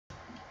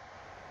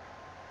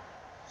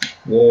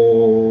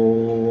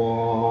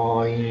Whoa.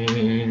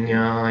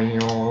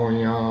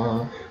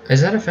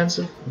 Is that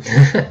offensive?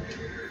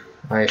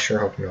 I sure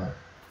hope not.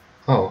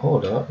 Oh,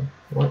 hold up.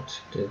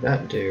 What did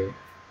that do?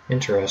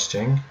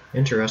 Interesting.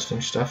 Interesting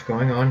stuff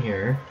going on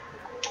here.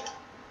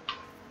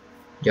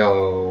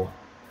 Yo.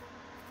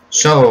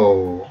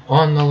 So,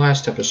 on the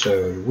last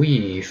episode,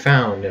 we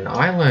found an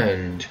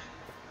island.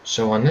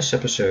 So on this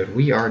episode,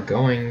 we are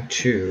going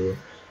to...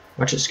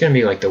 Watch, it's going to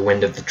be like the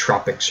Wind of the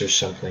Tropics or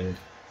something.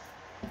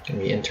 It's going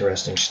to be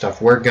interesting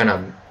stuff. We're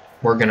gonna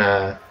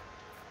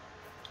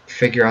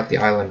figure out the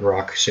island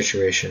rock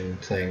situation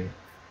thing.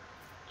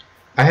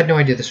 I had no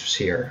idea this was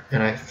here,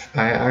 and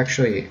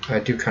I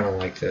do kind of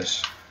like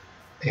this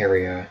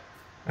area.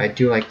 I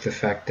do like the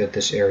fact that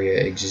this area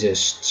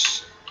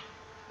exists.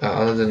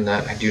 Other than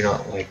that, I do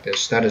not like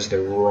this. That is the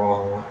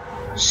wrong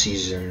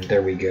season.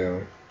 There we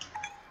go.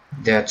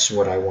 That's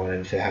what I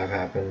wanted to have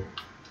happen.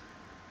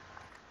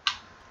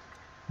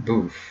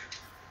 Boof.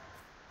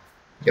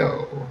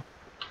 Yo.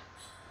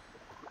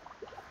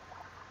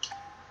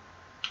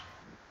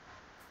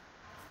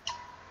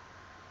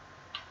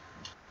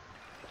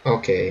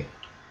 Okay.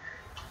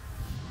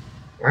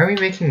 Why are we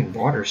making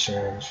water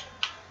sounds?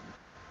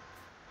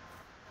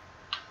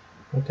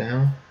 What the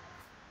hell?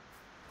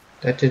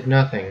 That did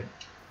nothing.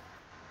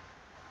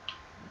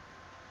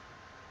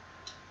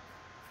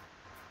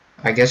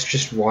 I guess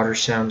just water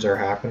sounds are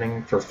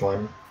happening for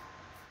fun.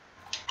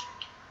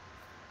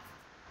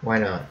 Why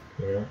not,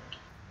 you know?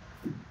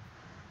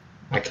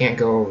 I can't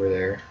go over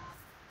there.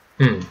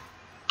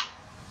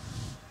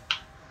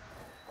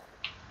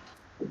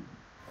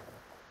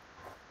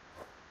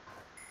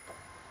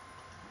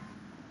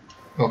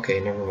 Okay,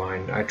 never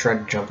mind. I tried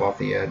to jump off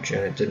the edge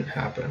and it didn't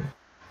happen.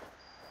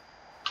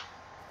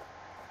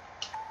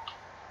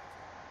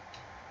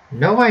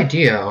 No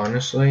idea,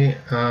 honestly.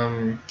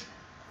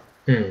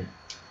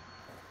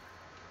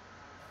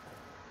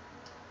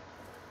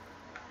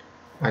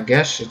 I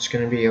guess it's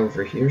gonna be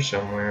over here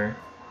somewhere.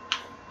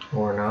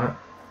 Or not.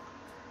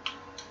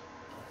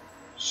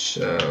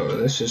 So,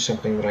 this is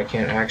something that I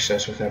can't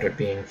access without it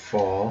being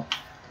fall.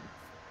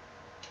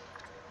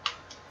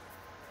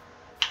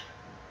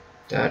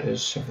 That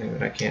is something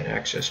that I can't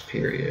access,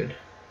 period.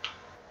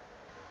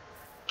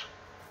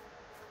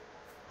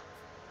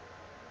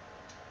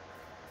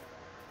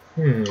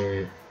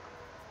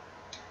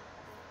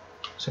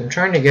 So I'm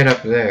trying to get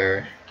up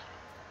there,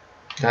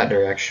 that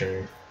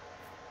direction,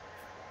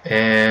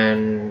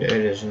 and it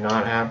is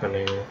not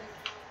happening.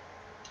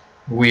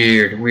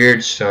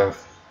 Weird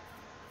stuff.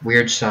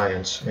 Weird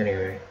science,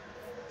 anyway.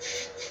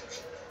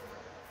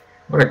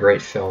 What a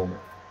great film.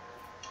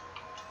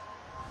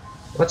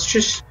 Let's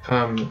just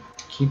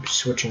keep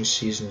switching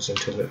seasons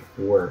until it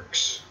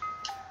works.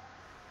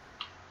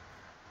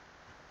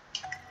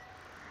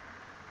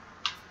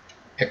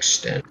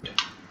 Extend.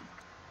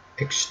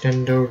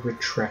 Extendo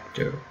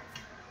retracto.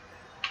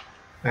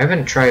 I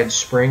haven't tried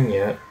spring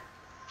yet.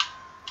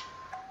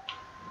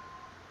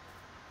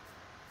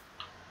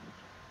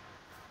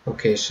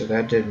 Okay, so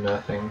that did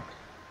nothing.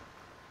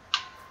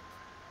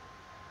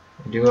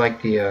 I do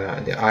like the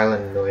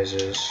island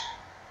noises.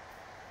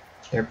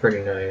 They're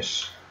pretty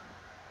nice.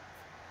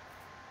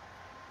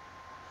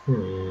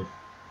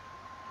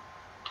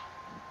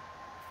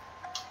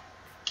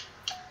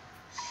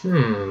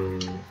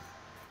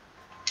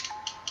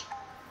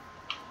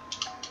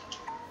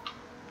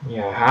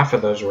 Yeah, half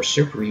of those were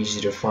super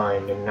easy to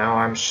find, and now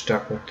I'm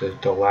stuck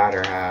with the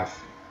latter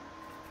half.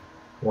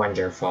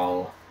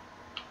 Wonderful.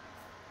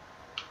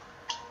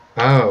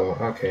 Oh,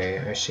 okay,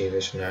 I see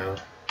this now.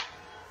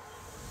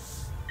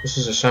 This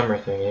is a summer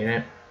thing, ain't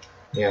it?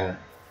 Yeah.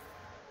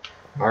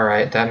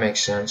 Alright, that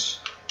makes sense.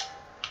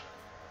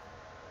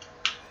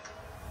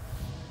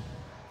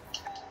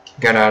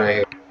 Get out of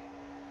here.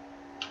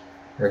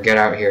 Or get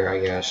out here, I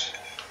guess.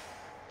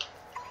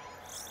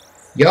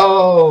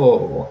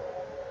 Yo!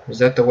 Is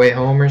that the way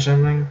home or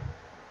something?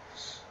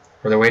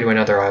 Or the way to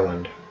another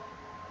island?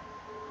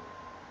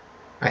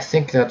 I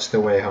think that's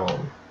the way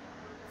home.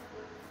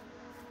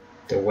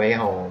 The way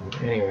home.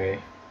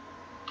 Anyway.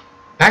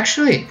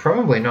 Actually,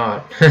 probably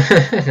not.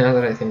 Now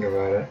that I think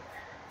about it.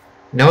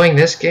 Knowing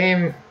this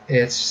game,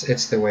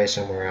 it's the way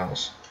somewhere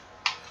else.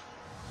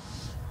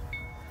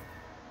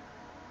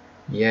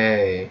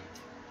 Yay.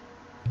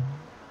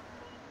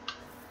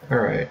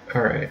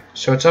 Alright.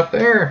 So it's up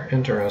there?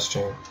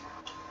 Interesting.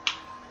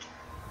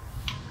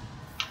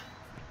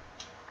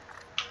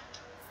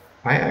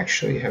 I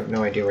actually have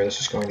no idea where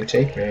this is going to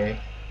take me.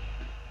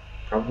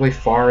 Probably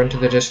far into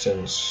the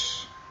distance.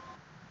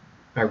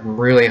 I'm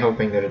really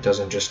hoping that it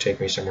doesn't just take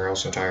me somewhere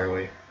else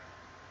entirely.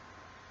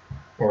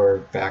 Or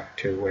back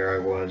to where I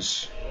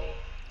was.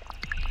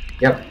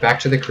 Yep, back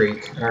to the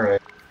creek.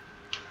 Alright.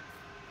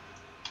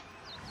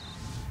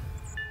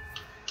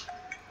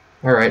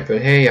 Alright,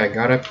 but hey, I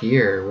got up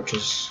here, which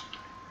is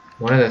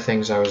one of the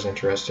things I was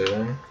interested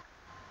in.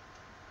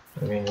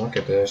 I mean, look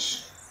at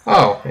this.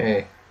 Oh,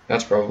 hey,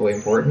 that's probably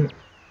important.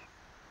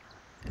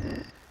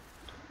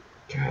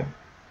 God,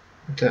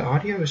 the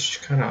audio is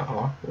kind of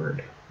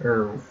awkward.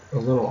 Or a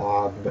little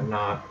odd, but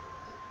not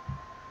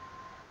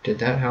Did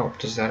that help?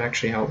 Does that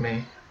actually help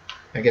me?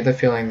 I get the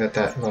feeling that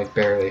that, like,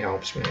 barely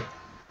helps me.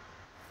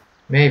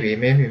 Maybe.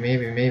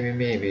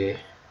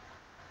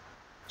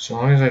 So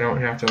long as I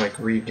don't have to, like,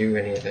 redo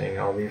anything,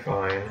 I'll be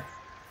fine.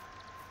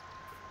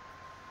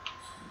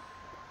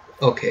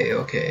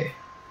 Okay.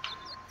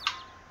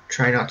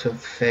 Try not to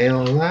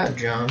fail that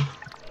jump.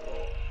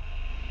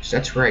 'Cause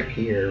that's right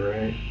here,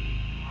 right?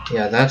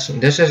 Yeah,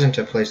 this isn't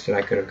a place that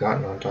I could have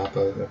gotten on top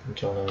of up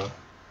until now.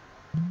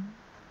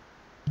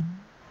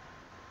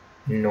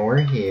 Nor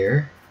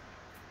here.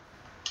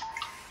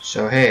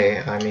 So hey,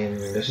 I mean,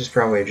 this is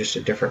probably just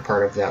a different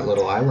part of that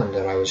little island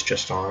that I was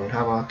just on.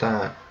 How about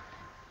that?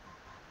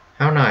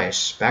 How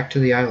nice. Back to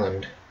the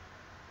island.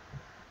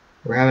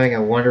 We're having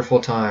a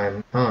wonderful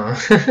time. Huh?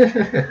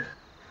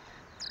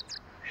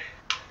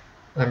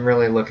 I'm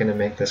really looking to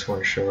make this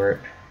one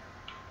short.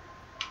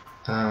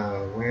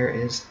 Where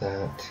is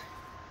that?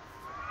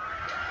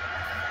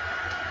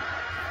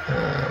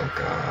 Oh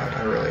god,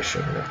 I really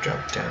shouldn't have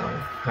jumped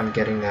down. I'm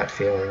getting that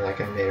feeling like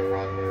I made a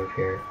wrong move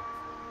here.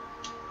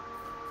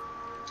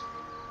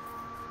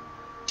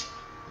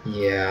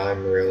 Yeah,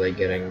 I'm really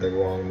getting the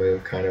wrong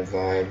move kind of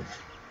vibe.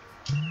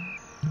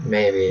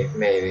 Maybe.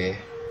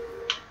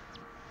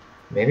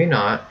 Maybe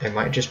not. It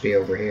might just be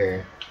over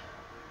here.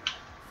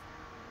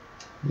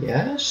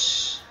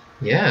 Yes?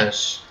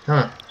 Yes.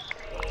 Huh.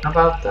 How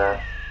about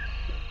that?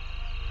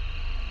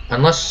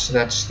 Unless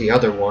that's the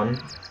other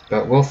one,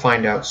 but we'll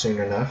find out soon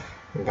enough.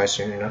 And by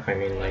soon enough, I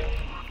mean like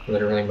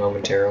literally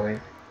momentarily.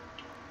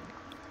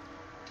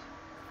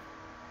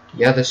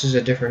 Yeah, this is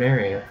a different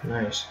area.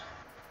 Nice.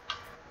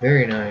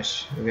 Very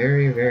nice.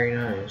 Very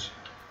nice.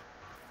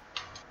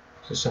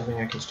 Is this something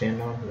I can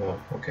stand on?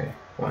 No. Okay.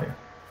 Fine.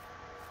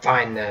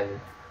 Fine then.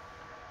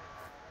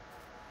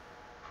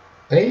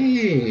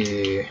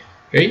 Hey!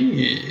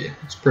 Hey!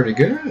 It's pretty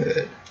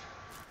good.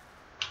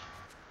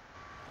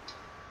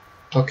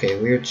 Okay,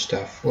 weird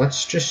stuff.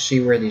 Let's just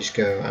see where these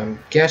go. I'm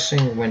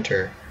guessing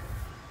winter.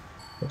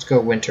 Let's go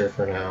winter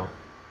for now.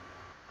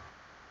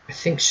 I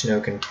think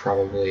snow can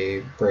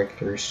probably break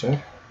through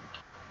stuff.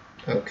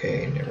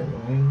 Okay, never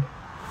mind.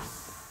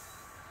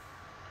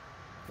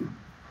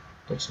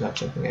 That's not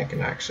something I can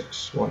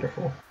access.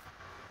 Wonderful.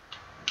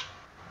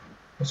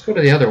 Let's go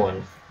to the other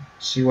one.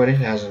 See what it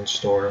has in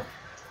store.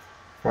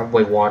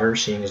 Probably water,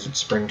 seeing as it's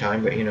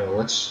springtime, but you know,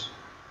 let's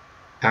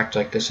act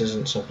like this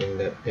isn't something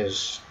that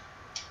is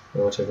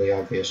relatively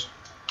obvious.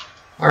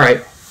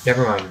 Alright,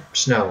 never mind.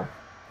 Snow.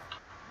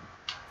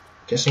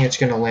 Guessing it's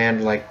gonna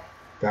land like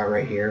about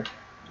right here.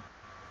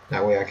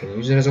 That way I can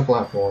use it as a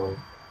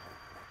platform.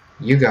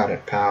 You got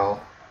it,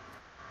 pal.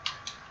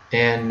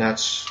 And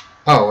that's...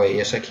 Oh wait,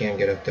 yes I can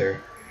get up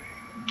there.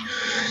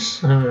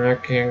 I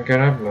can't get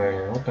up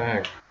there. What the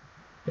heck?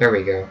 There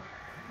we go.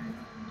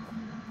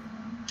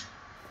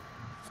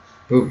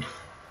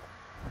 Oof.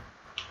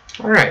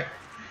 Alright.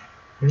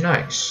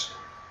 Nice.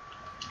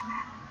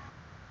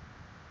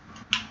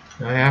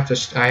 I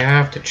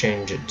have to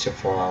change it to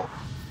fall.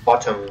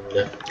 Autumn.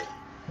 Well,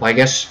 I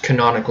guess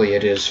canonically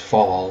it is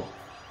fall.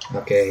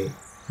 Okay.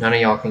 None of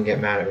y'all can get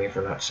mad at me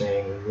for not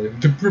saying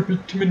the proper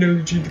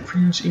terminology, the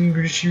Queen's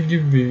English you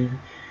give me.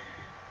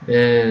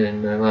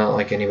 And not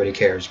like anybody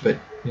cares, but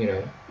you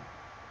know.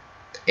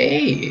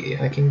 Hey,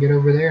 I can get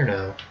over there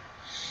now.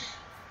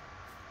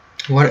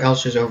 What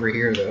else is over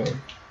here though?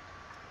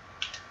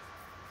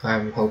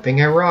 I'm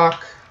hoping a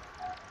rock.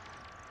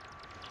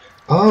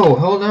 Oh,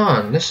 hold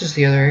on. This is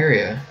the other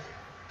area.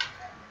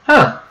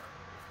 Huh.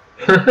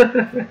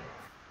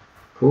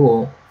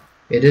 Cool.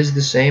 It is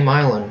the same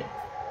island.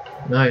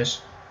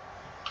 Nice.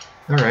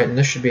 Alright, and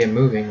this should be a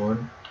moving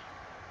one.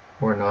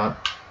 Or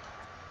not.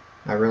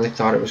 I really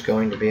thought it was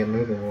going to be a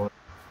moving one.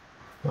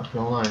 Not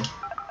gonna lie.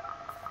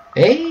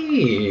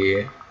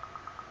 Hey!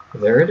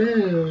 There it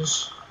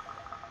is.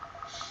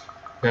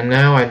 And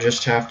now I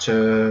just have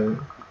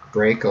to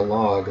break a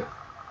log.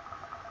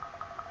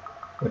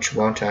 Which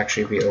won't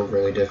actually be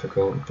overly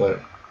difficult,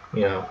 but,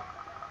 you know,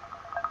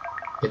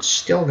 it's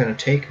still gonna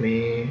take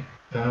me,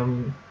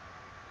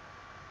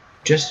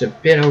 just a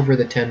bit over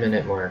the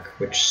 10-minute mark,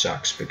 which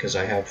sucks because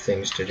I have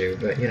things to do,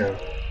 but, you know,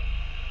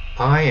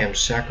 I am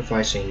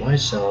sacrificing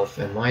myself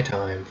and my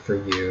time for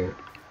you,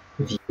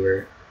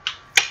 viewer.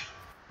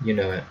 You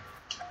know it.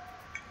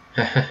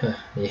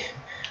 Yeah,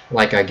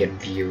 like I get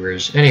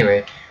viewers.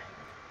 Anyway,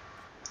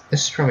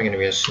 this is probably gonna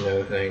be a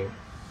snow thing.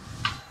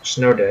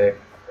 Snow day.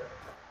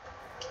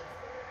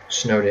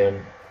 Snowed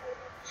in.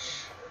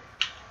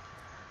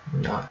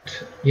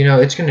 Not. You know,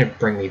 it's gonna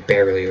bring me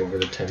barely over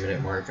the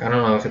 10-minute mark. I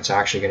don't know if it's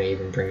actually gonna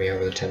even bring me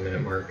over the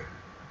 10-minute mark.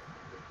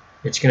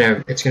 It's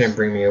gonna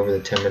bring me over the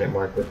 10-minute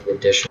mark with the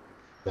addition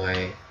of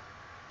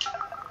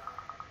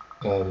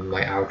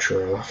my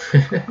outro.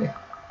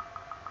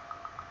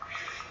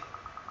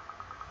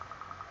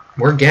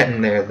 We're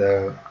getting there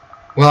though.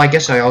 Well, I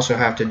guess I also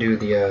have to do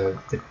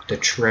the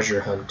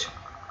treasure hunt.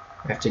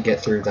 I have to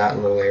get through that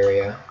little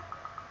area.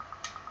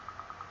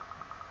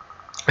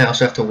 I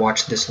also have to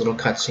watch this little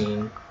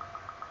cutscene.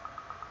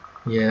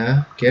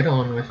 Yeah, get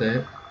on with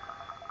it.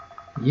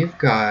 You've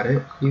got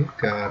it. You've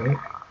got it.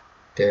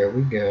 There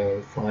we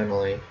go,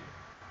 finally.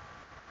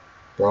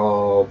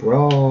 Bro,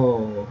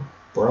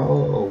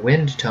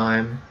 wind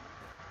time.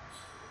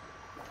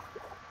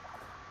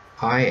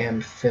 I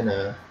am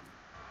finna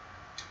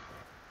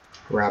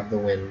grab the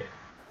wind.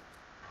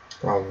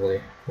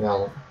 Probably.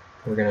 Well,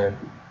 we're gonna...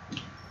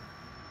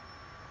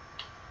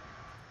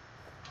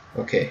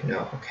 Okay,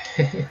 no,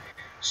 okay.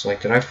 It's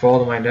like, did I fall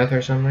to my death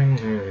or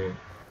something?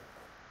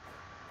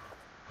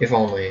 If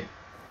only.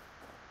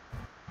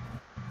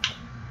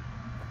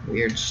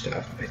 Weird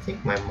stuff. I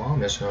think my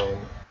mom is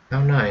home.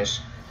 How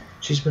nice.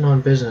 She's been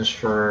on business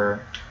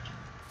for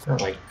not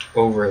like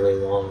overly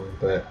long,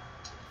 but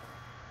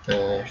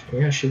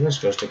yeah, she was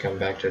supposed to come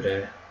back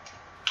today.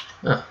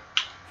 Huh.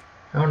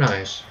 How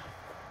nice.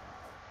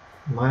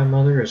 My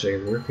mother is a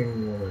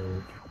working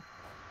woman.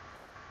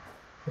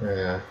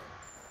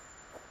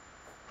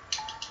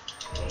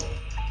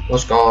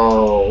 Let's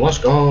go! Let's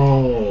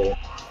go!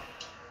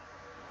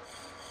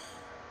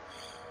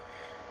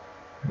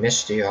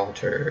 Misty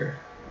altar.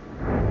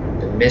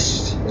 The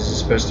mist. Is it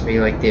supposed to be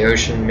like the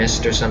ocean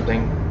mist or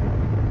something?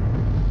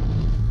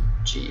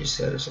 Jeez,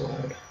 that is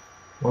loud.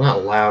 Well,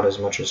 not loud as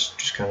much as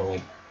just kind of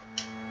like...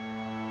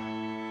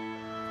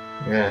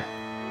 Yeah.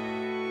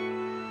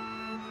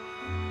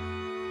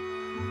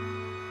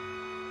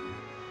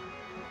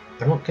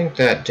 I don't think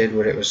that did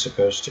what it was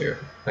supposed to.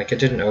 Like, it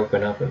didn't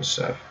open up and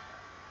stuff.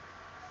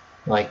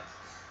 Like,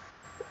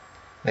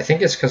 I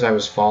think it's because I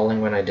was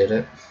falling when I did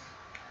it.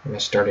 And I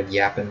started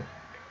yapping.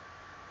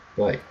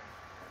 But,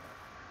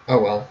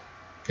 oh well.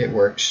 It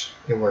works.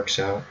 It works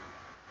out.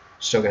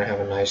 Still gonna have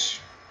a nice,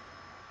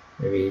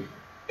 maybe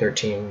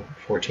 13,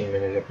 14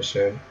 minute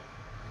episode.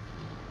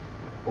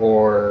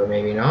 Or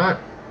maybe not.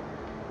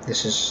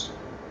 This is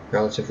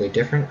relatively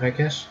different, I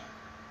guess.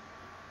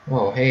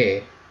 Oh,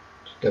 hey.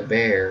 The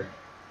bear.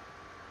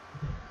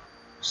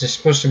 Is this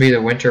supposed to be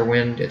the winter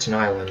wind? It's an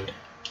island.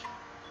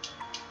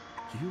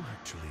 Do you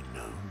actually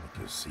know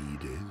what a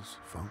seed is,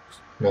 Fox?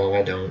 No,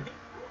 I don't.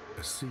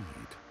 A seed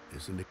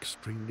is an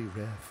extremely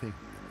rare thing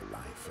in the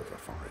life of a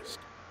forest.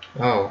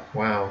 Oh,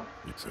 wow.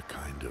 It's a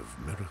kind of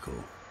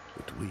miracle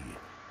that we,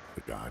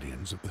 the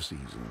guardians of the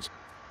seasons,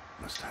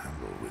 must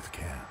handle with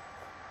care.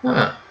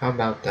 Huh, how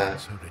about that?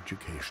 Once her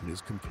education is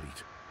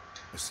complete,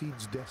 a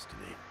seed's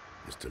destiny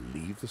is to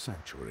leave the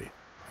sanctuary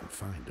and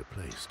find a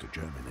place to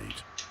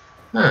germinate.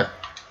 Huh.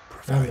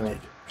 Provided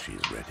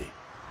she's ready.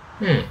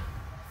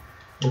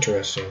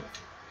 Interesting.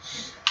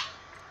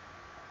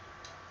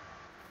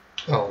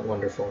 Oh,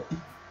 wonderful.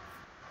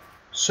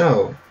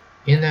 So,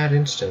 in that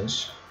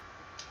instance,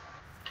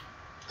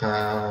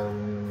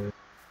 am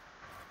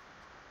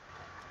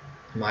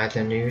I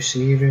the new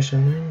seed or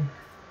something?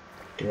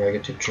 Do I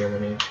get to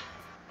germinate?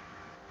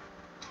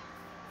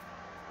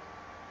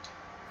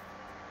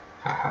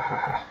 Ha ha ha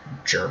ha.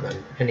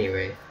 German.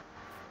 Anyway.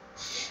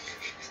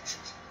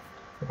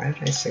 Why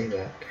did I say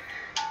that?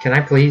 Can I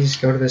please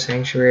go to the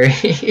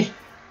sanctuary?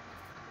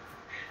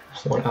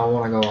 I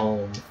want to go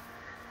home.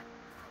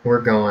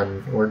 We're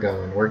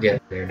getting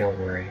there, don't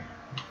worry.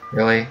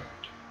 Really?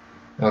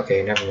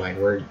 Okay, never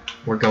mind.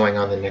 We're going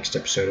on the next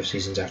episode of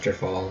Seasons After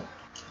Fall.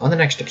 On the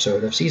next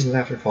episode of Seasons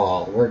After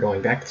Fall, we're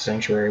going back to the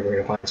sanctuary. We're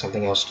gonna find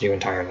something else to do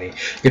entirely.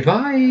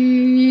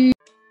 Goodbye!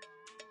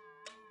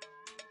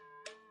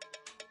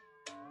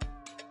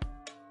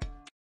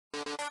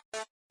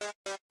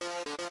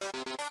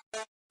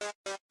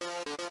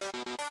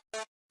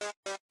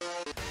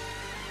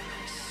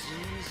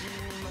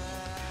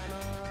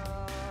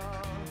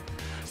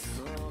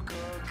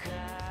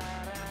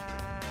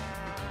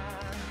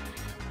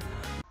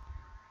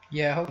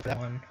 Yeah, I hope that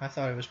one. I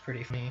thought it was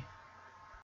pretty funny.